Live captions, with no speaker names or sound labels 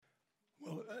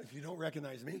If you don't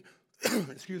recognize me,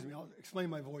 excuse me, I'll explain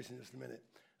my voice in just a minute.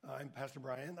 I'm Pastor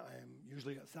Brian. I am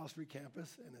usually at South Street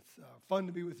campus, and it's fun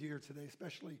to be with you here today,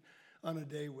 especially on a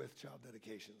day with child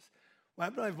dedications. What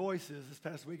happened to my voice is this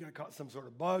past week I caught some sort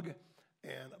of bug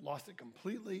and lost it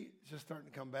completely. It's just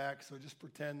starting to come back, so just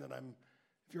pretend that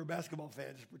if you're a basketball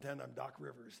fan, just pretend I'm Doc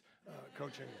Rivers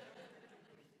coaching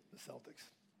the Celtics.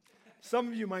 Some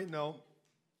of you might know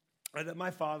that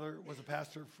my father was a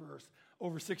pastor for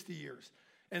over 60 years.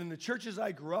 And in the churches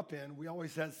I grew up in, we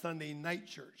always had Sunday night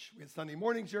church. We had Sunday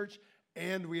morning church,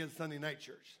 and we had Sunday night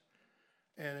church.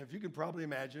 And if you could probably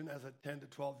imagine, as a 10 to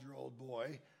 12-year-old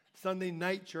boy, Sunday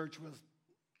night church was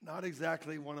not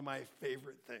exactly one of my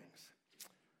favorite things.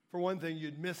 For one thing,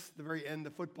 you'd miss the very end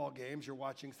of football games you're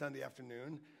watching Sunday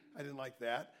afternoon. I didn't like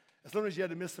that. And sometimes you had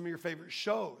to miss some of your favorite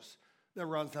shows that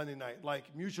were on Sunday night,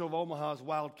 like Mutual of Omaha's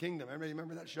Wild Kingdom. Everybody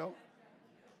remember that show?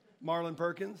 Marlon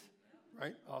Perkins,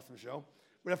 right? Awesome show.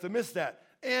 We'd have to miss that.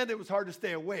 And it was hard to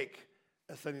stay awake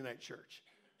at Sunday night church.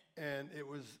 And it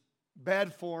was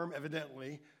bad form,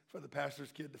 evidently, for the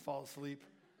pastor's kid to fall asleep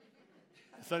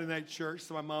at Sunday night church.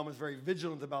 So my mom was very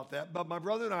vigilant about that. But my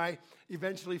brother and I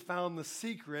eventually found the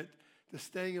secret to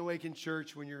staying awake in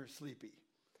church when you're sleepy.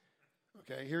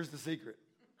 Okay, here's the secret.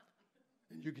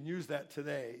 And you can use that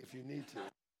today if you need to.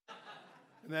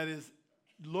 And that is,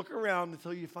 look around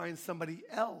until you find somebody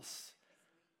else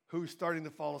who's starting to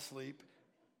fall asleep,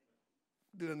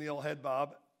 doing the old head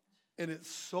bob, and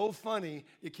it's so funny,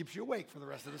 it keeps you awake for the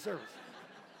rest of the service.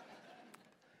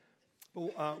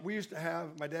 But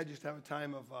my dad used to have a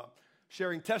time of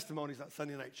sharing testimonies at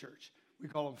Sunday night church. We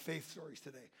call them faith stories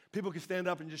today. People could stand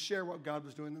up and just share what God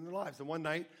was doing in their lives. And one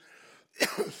night,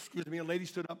 excuse me, a lady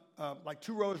stood up like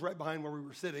 2 rows right behind where we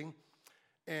were sitting,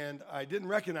 and I didn't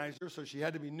recognize her, so she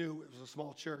had to be new. It was a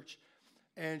small church,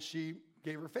 and she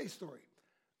gave her faith story.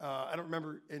 I don't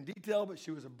remember in detail, but she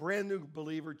was a brand new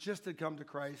believer, just had come to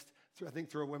Christ,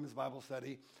 through a women's Bible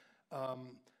study.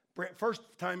 First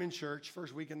time in church,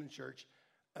 first weekend in church,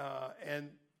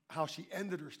 and how she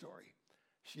ended her story.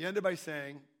 She ended by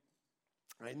saying,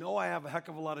 I know I have a heck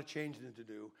of a lot of changing to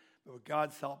do, but with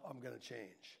God's help, I'm going to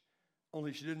change.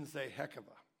 Only she didn't say heck of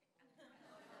a.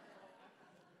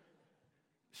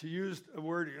 She used a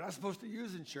word you're not supposed to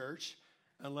use in church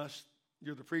unless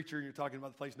you're the preacher and you're talking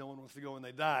about the place no one wants to go when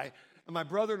they die. And my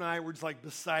brother and I were just like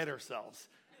beside ourselves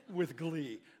with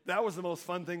glee. That was the most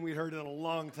fun thing we'd heard in a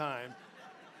long time.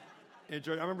 I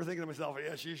remember thinking to myself,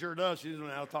 yeah, she sure does. She doesn't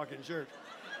know how to talk in church.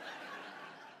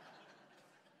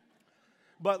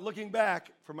 But looking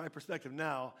back, from my perspective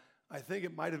now, I think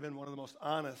it might have been one of the most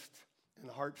honest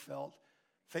and heartfelt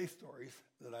faith stories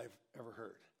that I've ever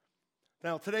heard.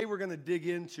 Now, today we're going to dig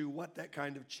into what that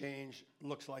kind of change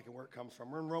looks like and where it comes from.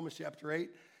 We're in Romans chapter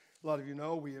 8. A lot of you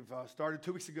know we have started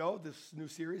 2 weeks ago this new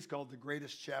series called The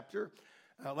Greatest Chapter.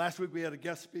 Last week we had a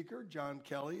guest speaker, John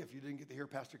Kelly. If you didn't get to hear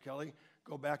Pastor Kelly,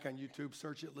 go back on YouTube,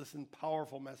 search it, listen.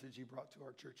 Powerful message he brought to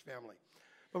our church family.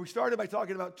 But we started by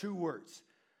talking about 2 words.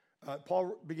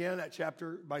 Paul began that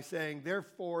chapter by saying,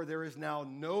 therefore there is now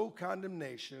no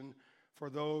condemnation for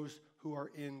those who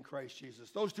are in Christ Jesus.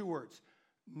 Those 2 words.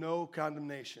 No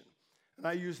condemnation. And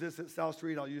I use this at South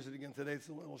Street. I'll use it again today. It's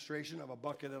an illustration of a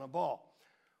bucket and a ball.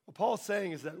 What Paul's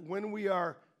saying is that when we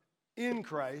are in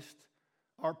Christ,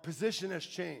 our position has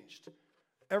changed.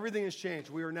 Everything has changed.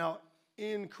 We are now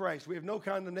in Christ. We have no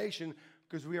condemnation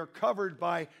because we are covered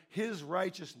by his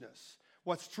righteousness.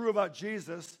 What's true about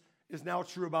Jesus is now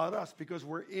true about us because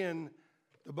we're in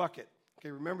the bucket.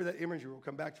 Okay, remember that imagery. We'll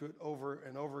come back to it over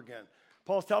and over again.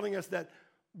 Paul's telling us that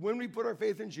when we put our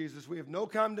faith in Jesus, we have no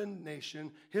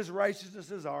condemnation. His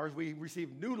righteousness is ours. We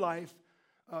receive new life,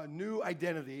 new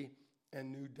identity,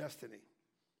 and new destiny.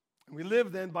 And we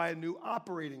live then by a new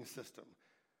operating system.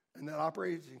 And that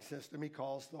operating system he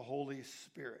calls the Holy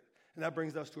Spirit. And that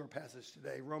brings us to our passage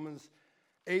today. Romans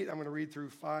 8, I'm going to read through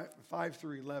 5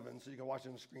 through 11, so you can watch it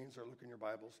on the screens or look in your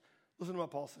Bibles. Listen to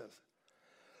what Paul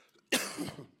says.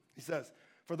 He says,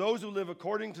 for those who live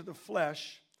according to the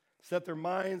flesh set their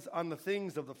minds on the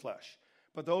things of the flesh.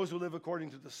 But those who live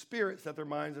according to the Spirit set their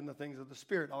minds on the things of the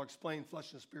Spirit. I'll explain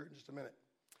flesh and spirit in just a minute.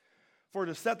 For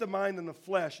to set the mind on the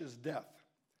flesh is death,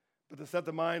 but to set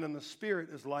the mind on the Spirit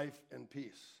is life and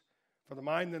peace. For the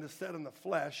mind that is set on the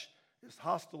flesh is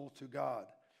hostile to God,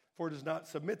 for it does not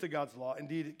submit to God's law.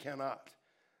 Indeed, it cannot.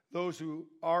 Those who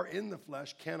are in the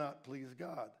flesh cannot please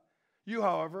God. You,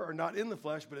 however, are not in the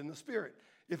flesh, but in the Spirit,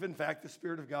 if in fact the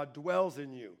Spirit of God dwells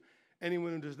in you.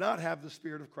 Anyone who does not have the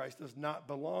Spirit of Christ does not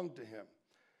belong to him.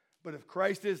 But if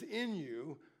Christ is in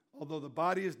you, although the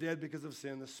body is dead because of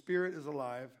sin, the Spirit is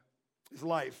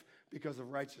life because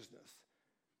of righteousness.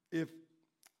 If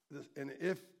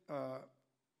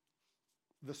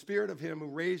the Spirit of him who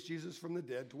raised Jesus from the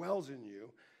dead dwells in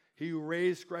you. He who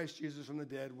raised Christ Jesus from the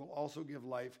dead will also give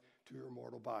life to your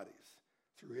mortal bodies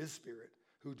through his Spirit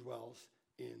who dwells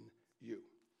in you.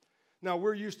 Now,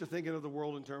 we're used to thinking of the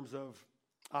world in terms of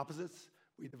opposites.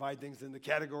 We divide things into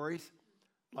categories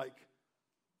like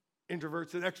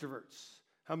introverts and extroverts.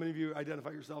 How many of you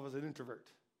identify yourself as an introvert?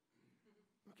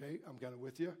 Okay, I'm kind of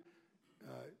with you.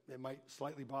 It might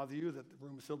slightly bother you that the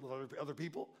room is filled with other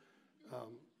people.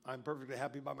 I'm perfectly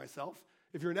happy by myself.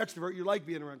 If you're an extrovert, you like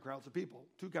being around crowds of people,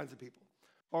 two kinds of people.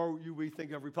 Or we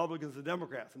think of Republicans and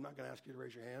Democrats. I'm not going to ask you to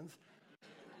raise your hands.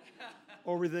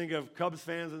 Or we think of Cubs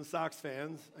fans and Sox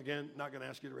fans. Again, not going to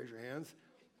ask you to raise your hands.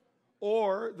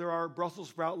 Or there are Brussels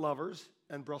sprout lovers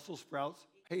and Brussels sprouts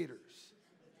haters.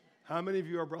 How many of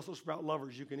you are Brussels sprout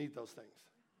lovers? You can eat those things,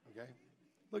 okay?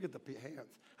 Look at the hands.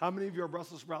 How many of you are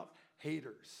Brussels sprout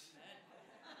haters?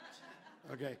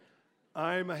 Okay,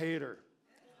 I'm a hater.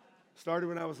 Started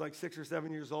when I was like 6 or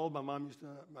 7 years old. My mom used to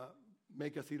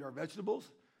make us eat our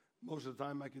vegetables. Most of the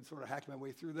time I could sort of hack my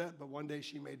way through that, but one day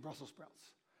she made Brussels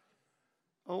sprouts.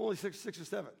 I'm only six or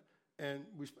seven, and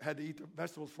we had to eat the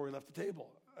vegetables before we left the table.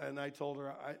 And I told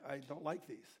her, I don't like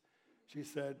these. She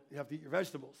said, you have to eat your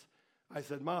vegetables. I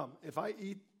said, Mom, if I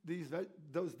eat these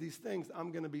things,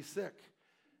 I'm going to be sick.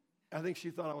 I think she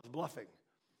thought I was bluffing.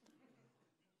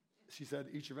 She said,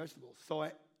 eat your vegetables. So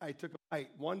I took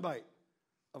one bite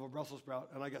of a Brussels sprout,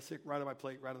 and I got sick right on my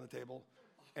plate, right on the table.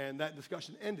 And that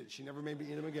discussion ended. She never made me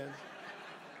eat them again.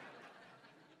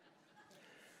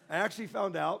 I actually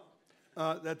found out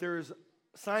that there is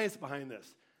science behind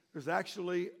this. There's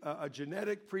actually a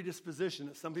genetic predisposition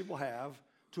that some people have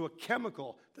to a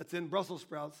chemical that's in Brussels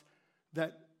sprouts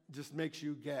that just makes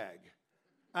you gag.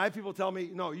 I have people tell me,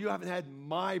 no, you haven't had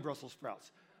my Brussels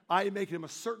sprouts. I make them a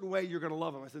certain way, you're going to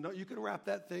love them. I said, no, you can wrap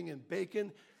that thing in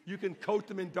bacon. You can coat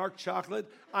them in dark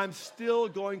chocolate. I'm still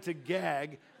going to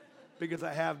gag because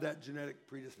I have that genetic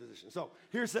predisposition. So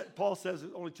here's that Paul says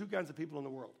there's only two kinds of people in the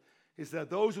world. He said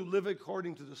those who live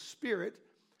according to the Spirit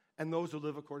and those who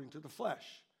live according to the flesh.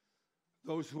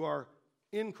 Those who are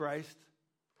in Christ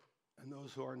and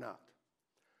those who are not.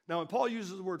 Now, when Paul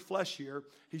uses the word flesh here,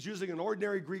 he's using an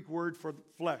ordinary Greek word for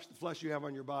flesh, the flesh you have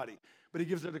on your body, but he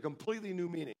gives it a completely new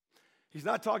meaning. He's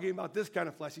not talking about this kind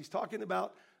of flesh. He's talking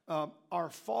about our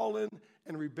fallen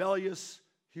and rebellious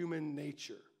human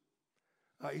nature.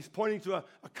 He's pointing to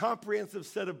a comprehensive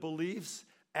set of beliefs,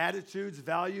 attitudes,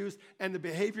 values, and the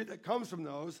behavior that comes from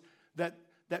those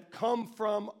that come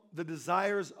from the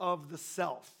desires of the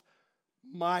self,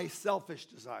 my selfish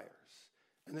desires.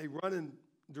 And they run in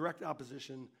direct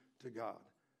opposition to God.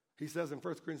 He says in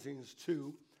 1 Corinthians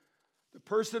 2, the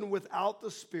person without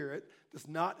the Spirit does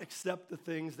not accept the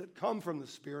things that come from the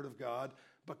Spirit of God,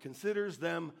 but considers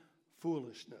them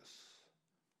foolishness.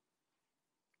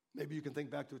 Maybe you can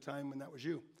think back to a time when that was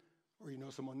you, or you know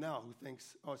someone now who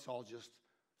thinks, oh, it's all just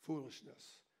foolishness.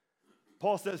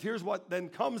 Paul says, here's what then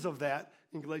comes of that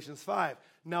in Galatians 5.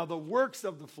 Now the works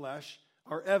of the flesh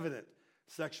are evident.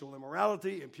 Sexual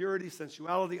immorality, impurity,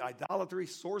 sensuality, idolatry,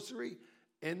 sorcery,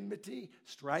 enmity,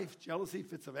 strife, jealousy,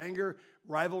 fits of anger,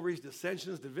 rivalries,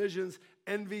 dissensions, divisions,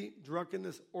 envy,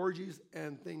 drunkenness, orgies,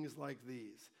 and things like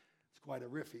these. It's quite a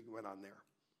riff he went on there.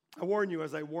 I warn you,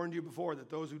 as I warned you before, that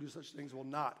those who do such things will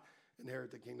not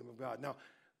inherit the kingdom of God. Now,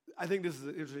 I think this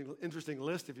is an interesting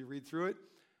list if you read through it.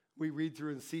 We read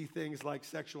through and see things like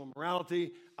sexual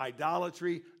immorality,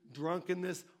 idolatry,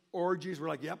 drunkenness, orgies. We're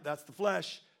like, yep, that's the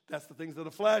flesh. That's the things of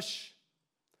the flesh.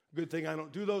 Good thing I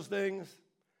don't do those things.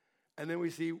 And then we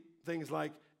see things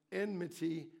like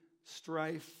enmity,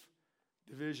 strife,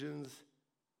 divisions,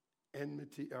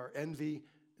 envy,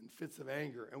 and fits of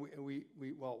anger. And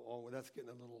that's getting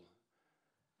a little,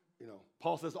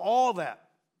 Paul says all that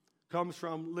comes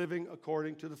from living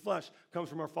according to the flesh, comes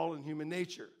from our fallen human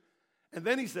nature. And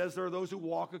then he says there are those who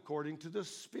walk according to the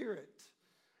Spirit.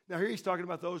 Now here he's talking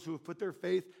about those who have put their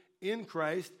faith in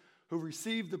Christ, who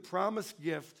received the promised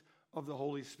gift of the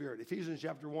Holy Spirit. Ephesians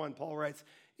chapter 1, Paul writes,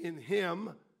 in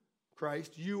him,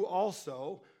 Christ, you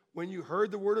also, when you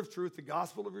heard the word of truth, the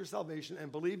gospel of your salvation,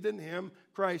 and believed in him,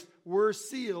 Christ, were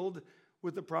sealed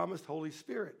with the promised Holy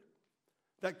Spirit.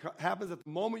 That happens at the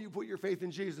moment you put your faith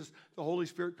in Jesus, the Holy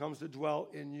Spirit comes to dwell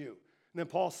in you. And then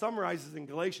Paul summarizes in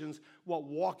Galatians what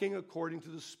walking according to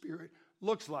the Spirit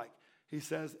looks like. He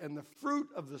says, and the fruit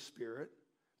of the Spirit,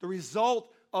 the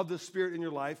result of the Spirit in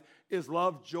your life is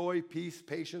love, joy, peace,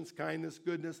 patience, kindness,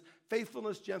 goodness,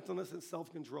 faithfulness, gentleness, and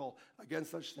self-control.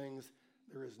 Against such things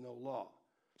there is no law.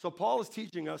 So Paul is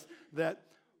teaching us that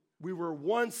we were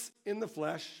once in the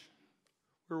flesh,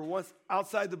 we were once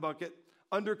outside the bucket,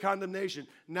 under condemnation.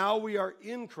 Now we are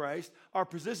in Christ. Our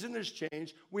position has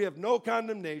changed. We have no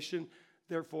condemnation.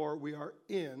 Therefore, we are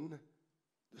in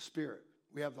the Spirit.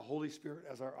 We have the Holy Spirit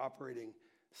as our operating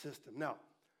system. Now,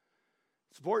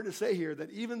 it's important to say here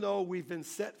that even though we've been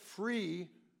set free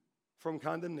from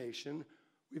condemnation,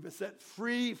 we've been set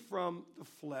free from the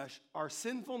flesh, our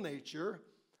sinful nature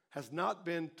has not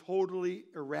been totally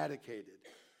eradicated.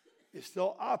 It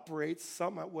still operates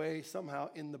some way, somehow,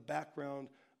 in the background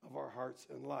of our hearts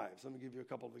and lives. Let me give you a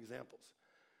couple of examples.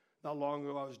 Not long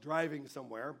ago, I was driving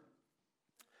somewhere,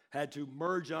 had to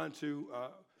merge onto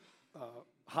a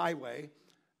highway,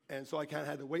 and so I kind of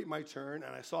had to wait my turn,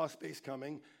 and I saw a space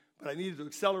coming, but I needed to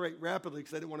accelerate rapidly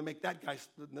because I didn't want to make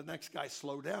the next guy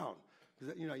slow down.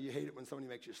 Because, you hate it when somebody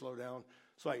makes you slow down.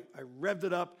 So I revved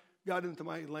it up, got into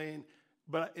my lane,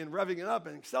 but in revving it up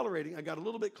and accelerating, I got a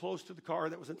little bit close to the car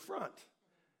that was in front.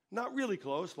 Not really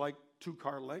close, like 2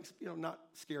 car lengths, not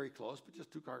scary close, but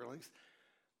just 2 car lengths.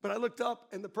 But I looked up,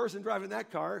 and the person driving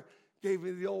that car gave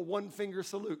me the old 1-finger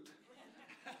salute.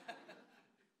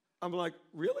 I'm like,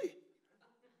 really?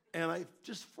 And I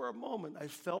just for a moment, I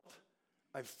felt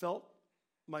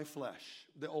my flesh,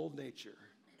 the old nature,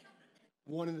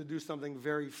 wanting to do something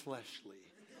very fleshly.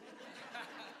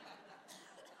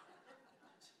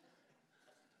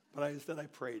 But instead I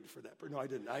prayed for that person. No, I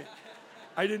didn't.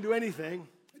 I didn't do anything.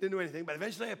 But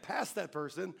eventually I passed that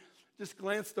person, just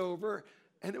glanced over,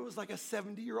 and it was like a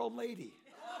 70-year-old lady.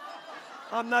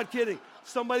 I'm not kidding.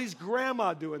 Somebody's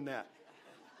grandma doing that.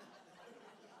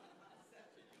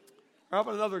 Or how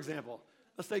about another example?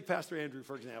 Let's take Pastor Andrew,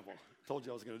 for example. I told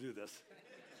you I was going to do this.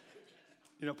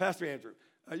 Pastor Andrew.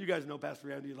 You guys know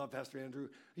Pastor Andrew. You love Pastor Andrew.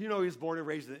 He was born and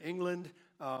raised in England,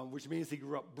 which means he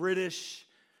grew up British.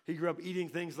 He grew up eating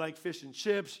things like fish and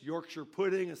chips, Yorkshire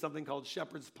pudding, and something called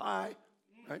shepherd's pie,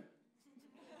 right?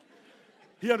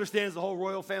 He understands the whole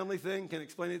royal family thing, can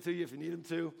explain it to you if you need him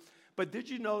to. But did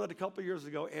you know that a couple of years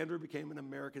ago, Andrew became an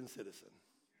American citizen?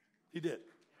 He did.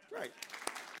 Right.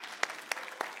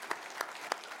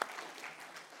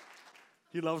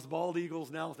 He loves bald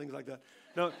eagles now, things like that.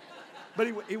 No, but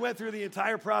he went through the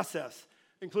entire process,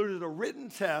 included a written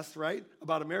test, right,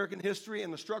 about American history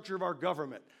and the structure of our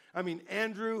government. I mean,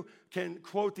 Andrew can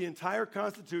quote the entire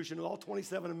Constitution with all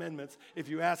 27 amendments if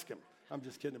you ask him. I'm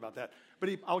just kidding about that. But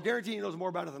I'll guarantee he knows more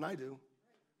about it than I do,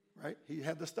 right? He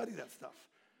had to study that stuff.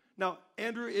 Now,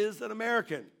 Andrew is an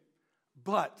American,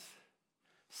 but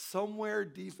somewhere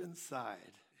deep inside,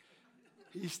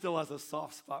 he still has a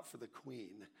soft spot for the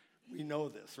Queen. We know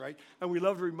this, right? And we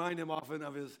love to remind him often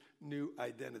of his new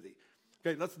identity.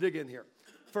 Okay, let's dig in here.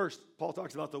 First, Paul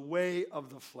talks about the way of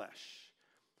the flesh.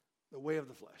 The way of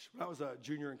the flesh. When I was a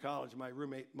junior in college, my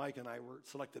roommate Mike and I were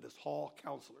selected as hall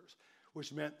counselors,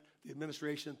 which meant the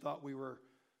administration thought we were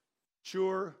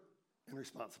mature and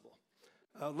responsible.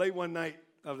 Late one night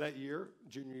of that year,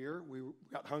 junior year, we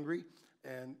got hungry,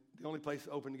 and the only place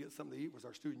open to get something to eat was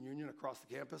our student union across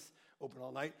the campus, open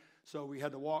all night. So we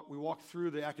had to walk. We walked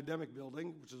through the academic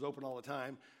building, which is open all the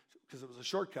time, because it was a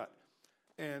shortcut.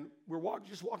 And we're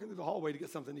just walking through the hallway to get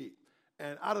something to eat.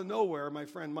 And out of nowhere, my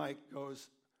friend Mike goes,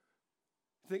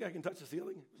 "Think I can touch the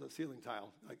ceiling?" It was a ceiling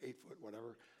tile, like 8 foot,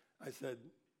 whatever. I said,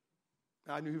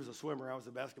 I knew he was a swimmer. I was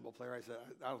a basketball player. I said,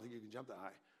 I don't think you can jump that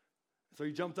high. So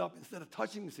he jumped up. Instead of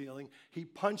touching the ceiling, he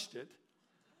punched it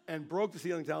and broke the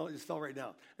ceiling tile. It just fell right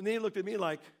down. And then he looked at me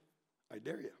like, "I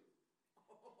dare you."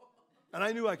 And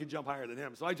I knew I could jump higher than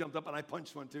him. So I jumped up and I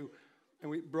punched one too. And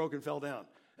we broke and fell down.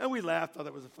 And we laughed, thought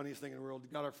that was the funniest thing in the world,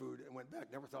 got our food and went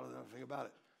back. Never thought of anything about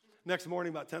it. Next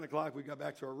morning, about 10 o'clock, we got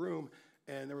back to our room,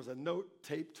 and there was a note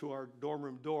taped to our dorm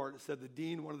room door that said the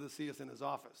dean wanted to see us in his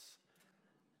office.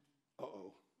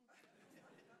 Uh-oh.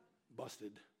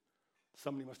 Busted.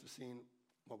 Somebody must have seen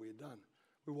what we had done.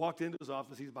 We walked into his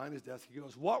office. He's behind his desk. He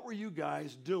goes, "What were you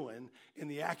guys doing in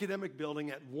the academic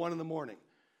building at 1 a.m?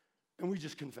 And we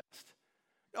just confessed.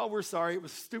 "Oh, we're sorry. It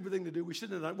was a stupid thing to do. We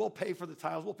shouldn't have done it. We'll pay for the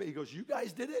tiles. We'll pay." He goes, "You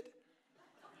guys did it?"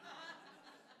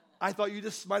 I thought you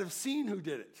just might have seen who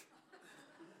did it.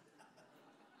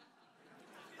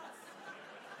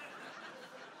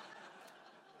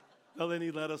 Well, then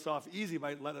he let us off easy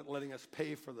by letting us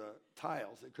pay for the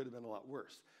tiles. It could have been a lot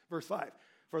worse. Verse 5,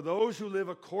 "For those who live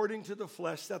according to the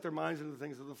flesh set their minds into the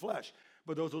things of the flesh.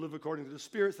 But those who live according to the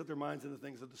Spirit set their minds into the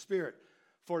things of the Spirit.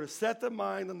 For to set the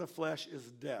mind on the flesh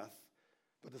is death,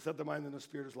 but to set the mind on the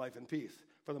Spirit is life and peace.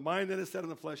 For the mind that is set on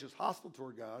the flesh is hostile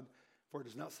toward God, for it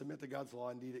does not submit to God's law.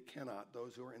 Indeed, it cannot.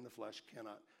 Those who are in the flesh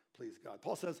cannot please God."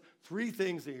 Paul says 3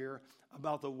 things here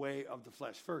about the way of the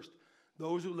flesh. First,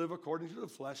 those who live according to the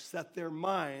flesh set their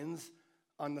minds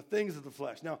on the things of the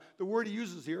flesh. Now, the word he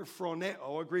uses here,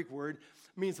 phroneo, a Greek word,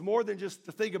 means more than just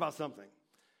to think about something.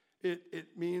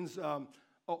 It means a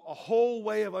whole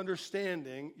way of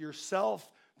understanding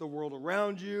yourself, the world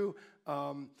around you,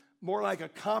 more like a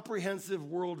comprehensive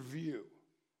worldview,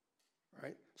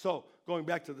 right? So going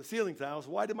back to the ceiling tiles,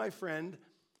 why did my friend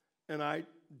and I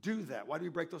do that? Why did we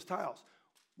break those tiles?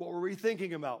 What were we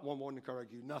thinking about? One could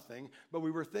argue nothing, but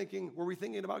were we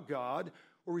thinking about God?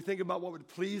 Were we thinking about what would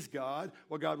please God,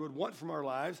 what God would want from our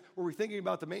lives? Were we thinking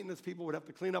about the maintenance people would have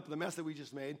to clean up the mess that we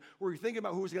just made? Were we thinking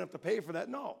about who was going to have to pay for that?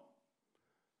 No.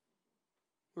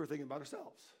 We were thinking about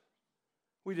ourselves.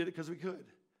 We did it because we could,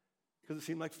 because it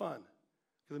seemed like fun,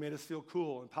 because it made us feel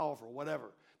cool and powerful,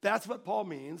 whatever. That's what Paul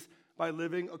means by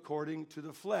living according to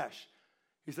the flesh.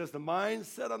 He says the mind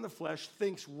set on the flesh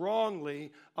thinks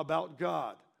wrongly about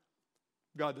God.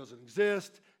 God doesn't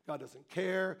exist. God doesn't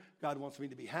care. God wants me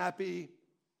to be happy,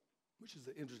 which is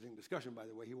an interesting discussion, by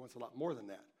the way. He wants a lot more than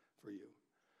that for you.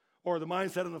 Or the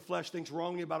mindset on the flesh thinks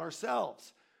wrongly about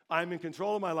ourselves. I'm in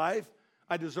control of my life.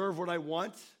 I deserve what I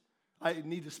want. I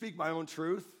need to speak my own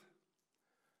truth.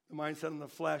 The mindset on the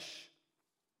flesh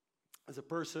is a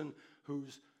person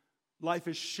whose life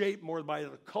is shaped more by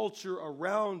the culture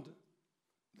around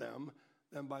them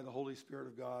than by the Holy Spirit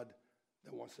of God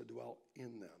that wants to dwell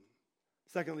in them.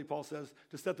 Secondly, Paul says,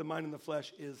 to set the mind in the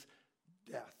flesh is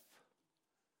death.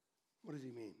 What does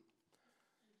he mean?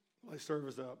 Well, I serve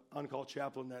as an on-call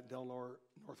chaplain at Del Nor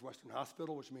Northwestern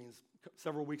Hospital, which means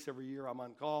several weeks every year I'm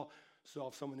on call. So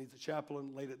if someone needs a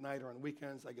chaplain late at night or on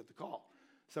weekends, I get the call.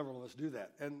 Several of us do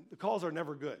that. And the calls are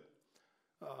never good.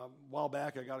 A while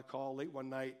back, I got a call late one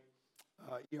night.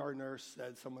 ER nurse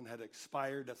said someone had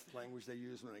expired. That's the language they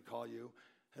use when they call you.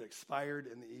 Had expired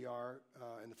in the ER,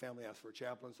 and the family asked for a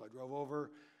chaplain, so I drove over.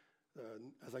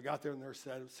 As I got there, the nurse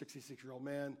said, a 66-year-old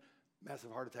man,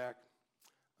 massive heart attack,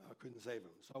 couldn't save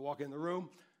him. So I walk in the room.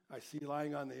 I see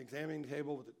lying on the examining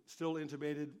table, still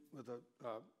intubated with a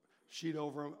sheet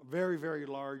over him, a very, very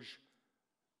large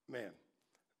man.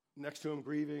 Next to him,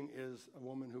 grieving, is a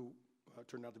woman who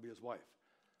turned out to be his wife.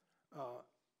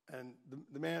 And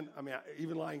the man,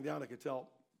 even lying down, I could tell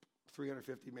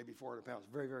 350, maybe 400 pounds,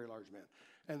 very, very large man.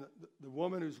 And the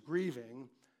woman who's grieving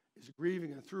is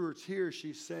grieving, and through her tears,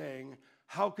 she's saying,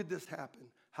 how could this happen?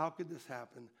 How could this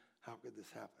happen? How could this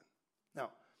happen? Now,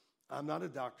 I'm not a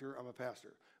doctor, I'm a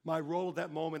pastor. My role at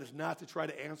that moment is not to try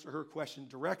to answer her question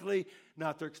directly,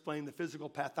 not to explain the physical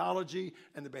pathology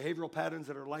and the behavioral patterns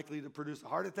that are likely to produce a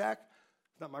heart attack.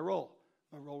 It's not my role.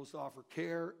 My role was to offer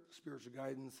care, spiritual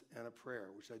guidance, and a prayer,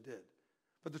 which I did.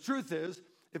 But the truth is,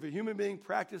 if a human being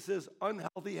practices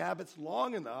unhealthy habits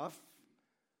long enough,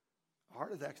 a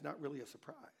heart attack's not really a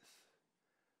surprise.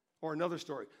 Or another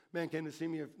story. A man came to see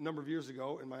me a number of years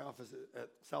ago in my office at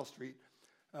South Street.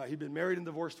 He'd been married and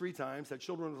divorced 3 times, had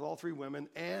children with all 3 women,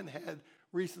 and had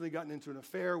recently gotten into an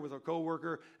affair with a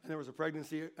coworker, and there was a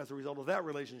pregnancy as a result of that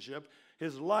relationship.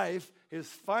 His life, his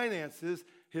finances,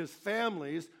 his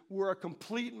families were a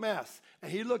complete mess. And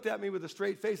he looked at me with a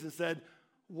straight face and said,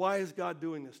 why is God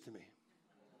doing this to me?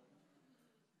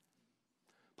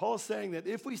 Paul is saying that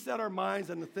if we set our minds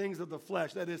on the things of the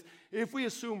flesh, that is, if we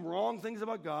assume wrong things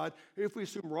about God, if we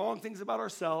assume wrong things about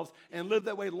ourselves, and live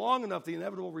that way long enough, the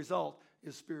inevitable result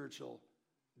is spiritual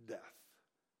death.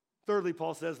 Thirdly,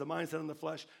 Paul says the mindset on the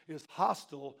flesh is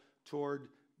hostile toward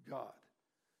God.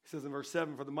 He says in verse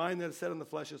 7, for the mind that is set on the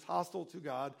flesh is hostile to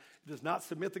God. It does not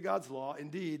submit to God's law.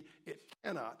 Indeed, it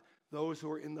cannot. Those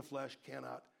who are in the flesh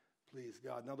cannot please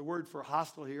God. Now, the word for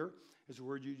hostile here is a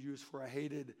word you use for a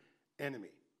hated enemy.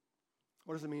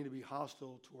 What does it mean to be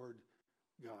hostile toward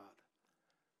God?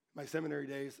 My seminary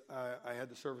days, I had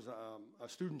to serve as a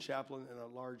student chaplain in a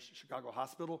large Chicago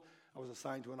hospital. I was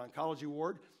assigned to an oncology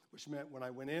ward, which meant when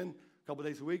I went in a couple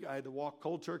days a week, I had to walk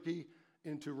cold turkey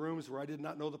into rooms where I did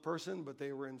not know the person, but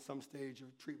they were in some stage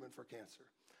of treatment for cancer.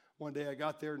 One day I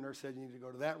got there, the nurse said, you need to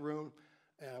go to that room.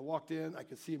 And I walked in, I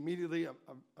could see immediately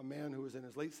a man who was in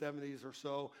his late 70s or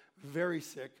so, very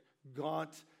sick,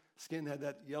 gaunt, skin had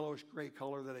that yellowish gray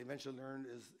color that I eventually learned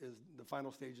is the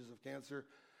final stages of cancer.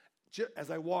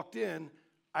 As I walked in,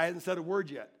 I hadn't said a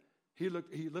word yet. He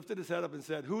lifted his head up and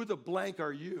said, who the blank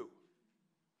are you?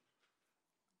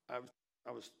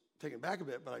 I was taken back a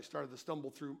bit, but I started to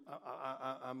stumble through.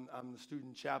 I'm the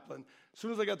student chaplain. As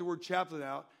soon as I got the word chaplain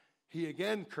out, he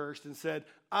again cursed and said,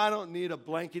 I don't need a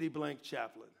blankety-blank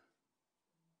chaplain.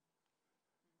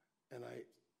 And I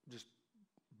just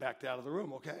backed out of the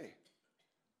room, okay.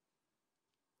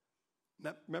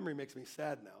 That memory makes me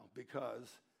sad now because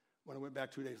when I went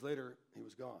back 2 days later, he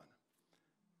was gone.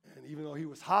 And even though he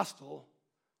was hostile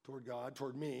toward God,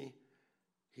 toward me,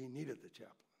 he needed the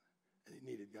chaplain and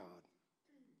he needed God.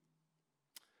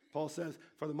 Paul says,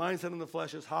 for the mindset in the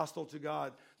flesh is hostile to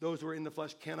God. Those who are in the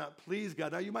flesh cannot please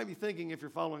God. Now, you might be thinking, if you're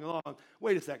following along,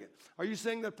 wait a second. Are you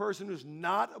saying that person who's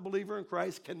not a believer in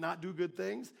Christ cannot do good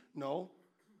things? No,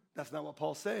 that's not what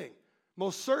Paul's saying.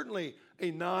 Most certainly,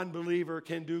 a non-believer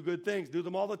can do good things, do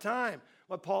them all the time.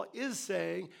 What Paul is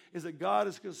saying is that God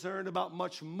is concerned about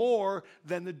much more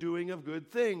than the doing of good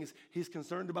things. He's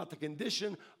concerned about the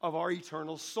condition of our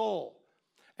eternal soul.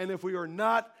 And if we are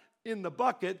not in the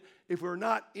bucket, if we're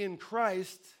not in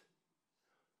Christ,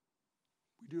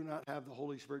 we do not have the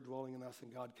Holy Spirit dwelling in us,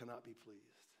 and God cannot be pleased.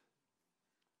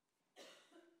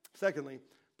 Secondly,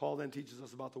 Paul then teaches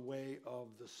us about the way of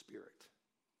the Spirit.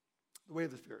 The way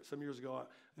of the Spirit. Some years ago,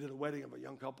 I did a wedding of a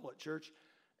young couple at church,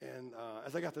 and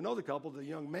as I got to know the couple, the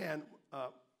young man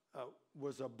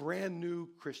was a brand new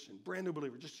Christian, brand new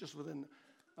believer, just within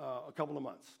a couple of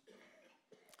months.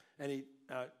 And he,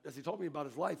 as he told me about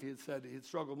his life, he had said he had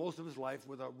struggled most of his life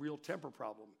with a real temper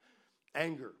problem,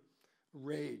 anger,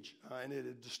 rage, and it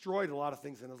had destroyed a lot of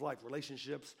things in his life,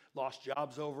 relationships, lost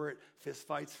jobs over it, fist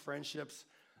fights, friendships.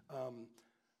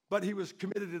 But he was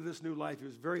committed to this new life. He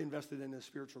was very invested in his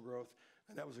spiritual growth,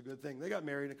 and that was a good thing. They got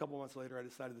married, and a couple months later, I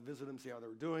decided to visit him, see how they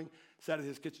were doing, sat at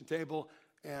his kitchen table,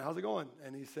 and how's it going?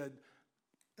 And he said,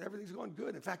 everything's going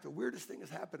good. In fact, the weirdest thing is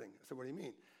happening. I said, what do you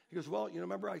mean? He goes, well,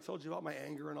 remember I told you about my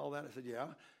anger and all that? I said, yeah.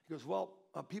 He goes, well,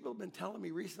 people have been telling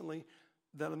me recently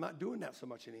that I'm not doing that so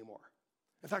much anymore.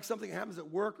 In fact, something happens at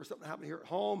work or something happened here at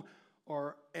home,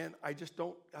 and I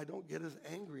don't get as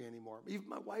angry anymore. Even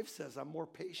my wife says I'm more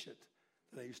patient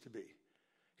than I used to be.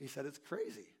 He said, it's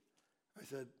crazy. I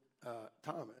said,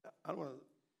 Tom, I don't want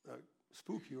to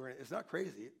spook you. It's not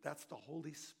crazy. That's the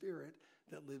Holy Spirit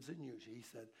that lives in you. He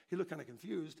said, he looked kind of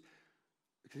confused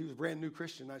because he was a brand new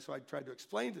Christian. So I tried to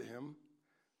explain to him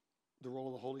the role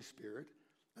of the Holy Spirit.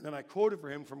 And then I quoted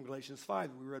for him from Galatians 5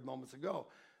 that we read moments ago.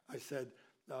 I said,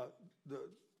 the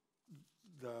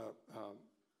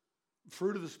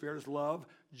fruit of the Spirit is love,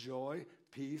 joy,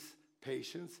 peace,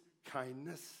 patience,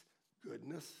 kindness,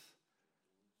 goodness.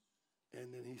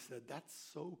 And then he said, that's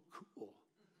so cool.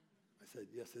 I said,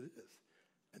 yes, it is.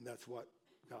 And that's what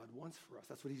God wants for us.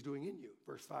 That's what he's doing in you.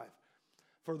 Verse 5.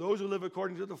 For those who live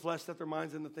according to the flesh set their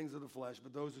minds in the things of the flesh,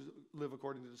 but those who live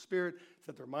according to the Spirit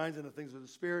set their minds in the things of the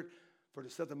Spirit. For to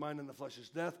set the mind in the flesh is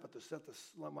death, but to set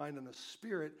the mind in the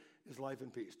Spirit is life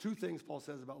and peace. Two things Paul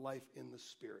says about life in the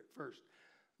Spirit. First,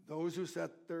 those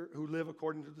who live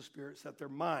according to the Spirit set their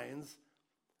minds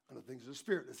on the things of the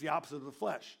Spirit. It's the opposite of the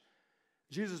flesh.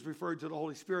 Jesus referred to the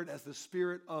Holy Spirit as the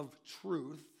Spirit of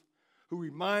truth, who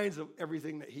reminds of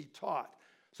everything that he taught.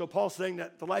 So Paul's saying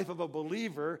that the life of a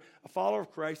believer, a follower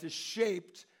of Christ, is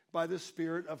shaped by the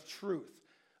Spirit of truth.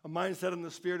 A mindset in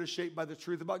the Spirit is shaped by the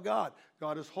truth about God.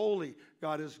 God is holy.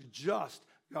 God is just.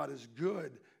 God is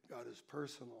good. God is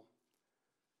personal.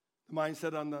 The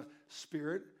mindset on the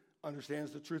Spirit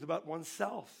understands the truth about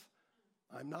oneself.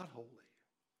 I'm not holy.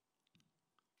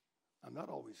 I'm not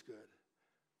always good.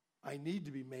 I need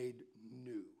to be made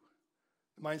new.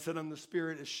 The mindset on the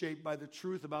Spirit is shaped by the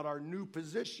truth about our new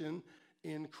position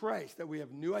in Christ, that we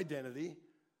have new identity,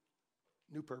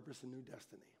 new purpose, and new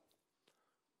destiny.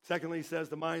 Secondly, he says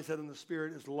the mindset in the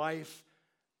Spirit is life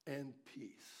and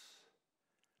peace.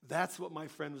 That's what my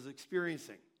friend was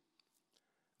experiencing.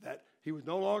 That he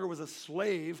no longer was a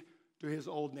slave to his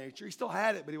old nature. He still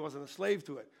had it, but he wasn't a slave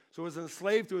to it. So he wasn't a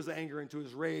slave to his anger and to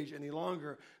his rage any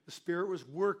longer. The Spirit was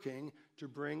working to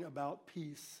bring about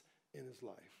peace in his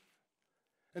life.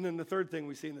 And then the third thing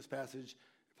we see in this passage,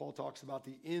 Paul talks about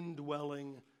the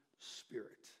indwelling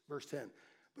Spirit. Verse 10,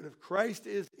 but if Christ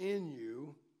is in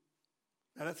you,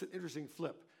 now that's an interesting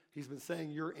flip. He's been saying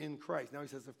you're in Christ. Now he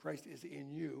says if Christ is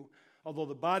in you, although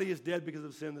the body is dead because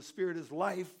of sin, the Spirit is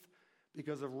life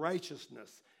because of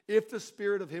righteousness. If the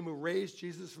Spirit of him who raised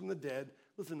Jesus from the dead,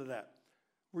 listen to that.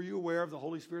 Were you aware of the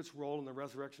Holy Spirit's role in the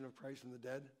resurrection of Christ from the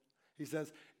dead? He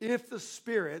says, if the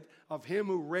Spirit of him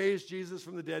who raised Jesus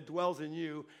from the dead dwells in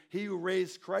you, he who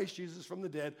raised Christ Jesus from the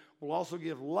dead will also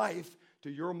give life to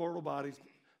your mortal bodies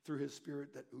through his Spirit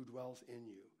who dwells in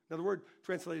you. Now, the word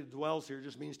translated dwells here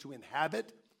just means to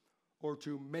inhabit or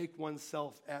to make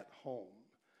oneself at home.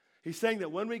 He's saying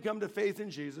that when we come to faith in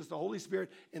Jesus, the Holy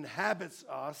Spirit inhabits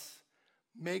us,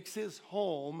 makes his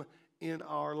home in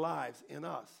our lives, in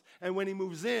us. And when he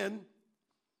moves in,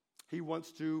 he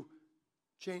wants to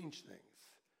change things.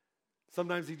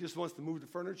 Sometimes he just wants to move the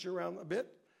furniture around a bit.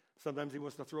 Sometimes he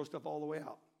wants to throw stuff all the way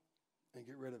out and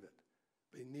get rid of it.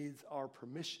 But he needs our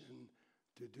permission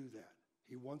to do that.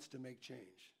 He wants to make change.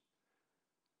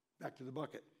 Back to the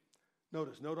bucket.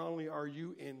 Notice, not only are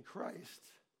you in Christ,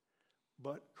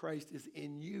 but Christ is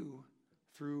in you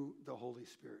through the Holy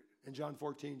Spirit. In John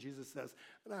 14, Jesus says,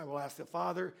 and I will ask the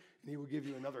Father, and he will give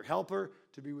you another helper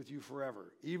to be with you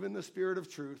forever, even the Spirit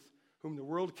of truth, whom the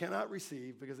world cannot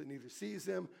receive because it neither sees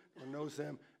him nor knows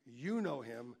him. You know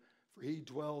him, for he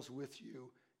dwells with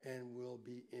you and will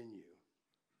be in you.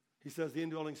 He says the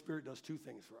indwelling Spirit does two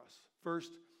things for us.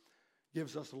 First,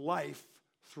 gives us life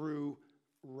through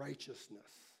righteousness.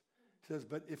 He says,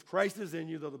 but if Christ is in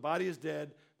you, though the body is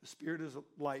dead, the Spirit is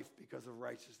life because of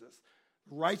righteousness.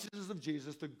 The righteousness of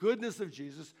Jesus, the goodness of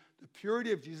Jesus, the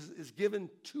purity of Jesus is given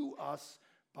to us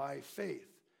by faith.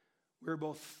 We're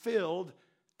both filled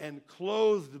and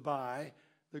clothed by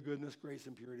the goodness, grace,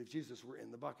 and purity of Jesus. We're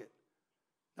in the bucket.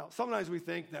 Now, sometimes we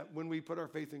think that when we put our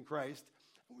faith in Christ,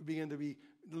 we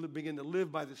begin to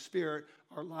live by the Spirit,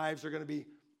 our lives are going to be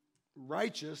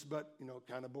righteous, but,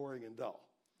 kind of boring and dull.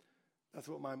 That's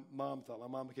what my mom thought. My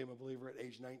mom became a believer at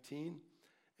age 19,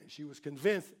 and she was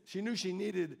convinced. She knew she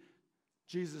needed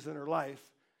Jesus in her life,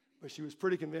 but she was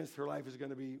pretty convinced her life is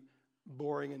going to be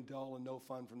boring and dull and no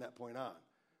fun from that point on.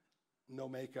 No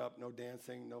makeup, no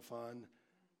dancing, no fun.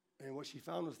 And what she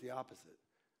found was the opposite.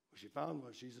 What she found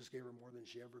was Jesus gave her more than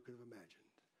she ever could have imagined.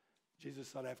 Jesus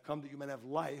said, I've come that you might have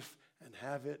life and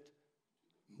have it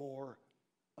more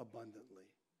abundantly,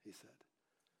 he said.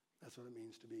 That's what it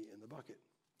means to be in the bucket.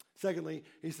 Secondly,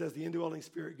 he says the indwelling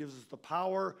Spirit gives us the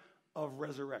power of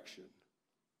resurrection.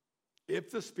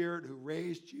 If the Spirit who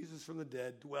raised Jesus from the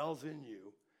dead dwells in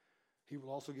you, he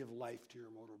will also give life to your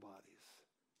mortal bodies.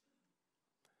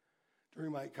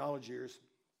 During my college years,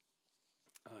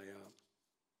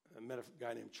 I met a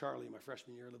guy named Charlie my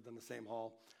freshman year, lived in the same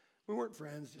hall. We weren't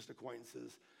friends, just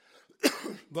acquaintances.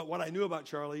 But what I knew about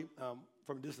Charlie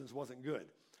from a distance wasn't good.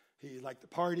 He liked to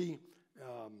party,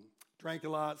 drank a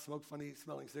lot, smoked funny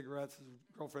smelling cigarettes. His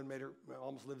girlfriend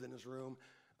almost lived in his room,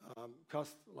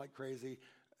 cussed like crazy.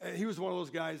 And he was one of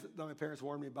those guys that my parents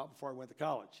warned me about before I went to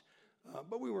college.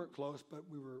 But we weren't close, but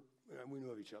we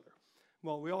knew of each other.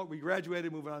 Well, we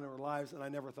graduated, moving on in our lives, and I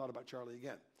never thought about Charlie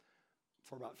again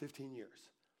for about 15 years.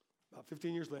 About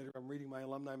 15 years later, I'm reading my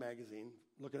alumni magazine,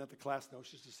 looking at the class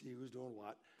notes just to see who's doing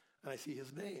what, and I see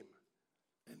his name.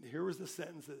 And here was the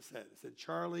sentence that it said. It said,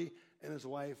 Charlie and his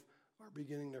wife are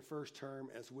beginning their first term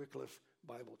as Wycliffe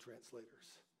Bible translators.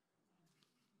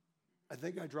 I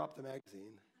think I dropped the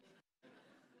magazine.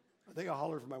 I think I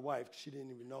hollered for my wife because she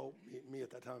didn't even know me at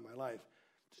that time in my life.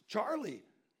 Charlie,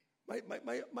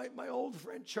 my old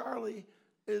friend Charlie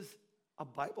is a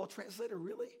Bible translator,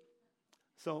 really?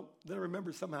 So then I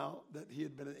remembered somehow that he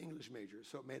had been an English major,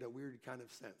 so it made a weird kind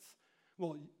of sense.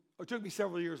 Well, it took me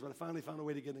several years, but I finally found a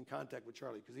way to get in contact with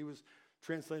Charlie because he was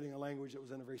translating a language that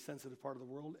was in a very sensitive part of the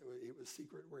world. It was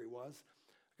secret where he was.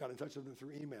 I got in touch with him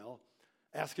through email,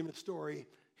 asked him his story.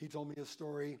 He told me his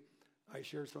story. I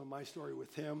shared some of my story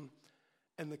with him.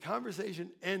 And the conversation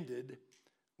ended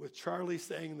with Charlie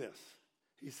saying this.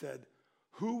 He said,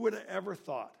 who would have ever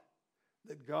thought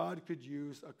that God could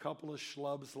use a couple of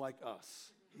schlubs like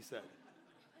us, he said.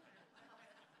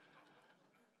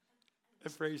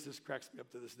 That phrase just cracks me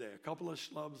up to this day. A couple of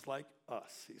schlubs like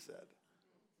us, he said.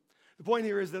 The point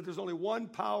here is that there's only one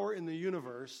power in the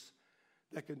universe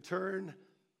that can turn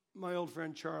my old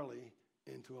friend Charlie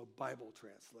into a Bible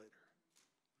translator.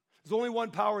 There's only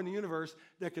one power in the universe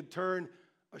that could turn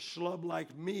a schlub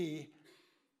like me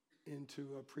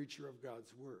into a preacher of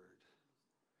God's word.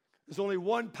 There's only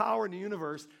one power in the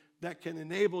universe that can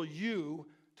enable you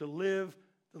to live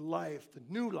the life, the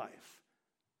new life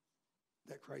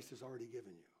that Christ has already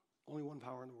given you. Only one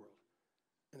power in the world.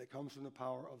 And it comes from the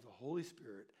power of the Holy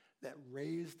Spirit that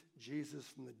raised Jesus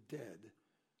from the dead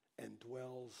and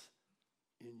dwells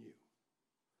in you.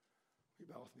 Will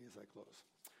you bow with me as I close?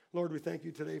 Lord, we thank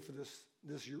you today for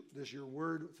this your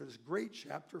word, for this great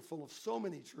chapter full of so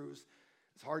many truths.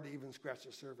 It's hard to even scratch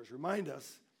the surface. Remind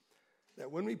us that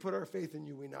when we put our faith in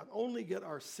you, we not only get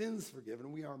our sins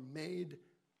forgiven, we are made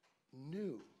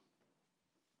new.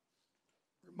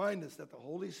 Remind us that the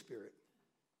Holy Spirit,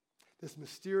 this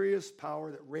mysterious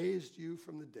power that raised you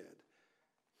from the dead,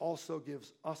 also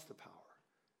gives us the power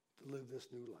to live this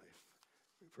new life.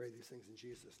 We pray these things in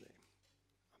Jesus' name.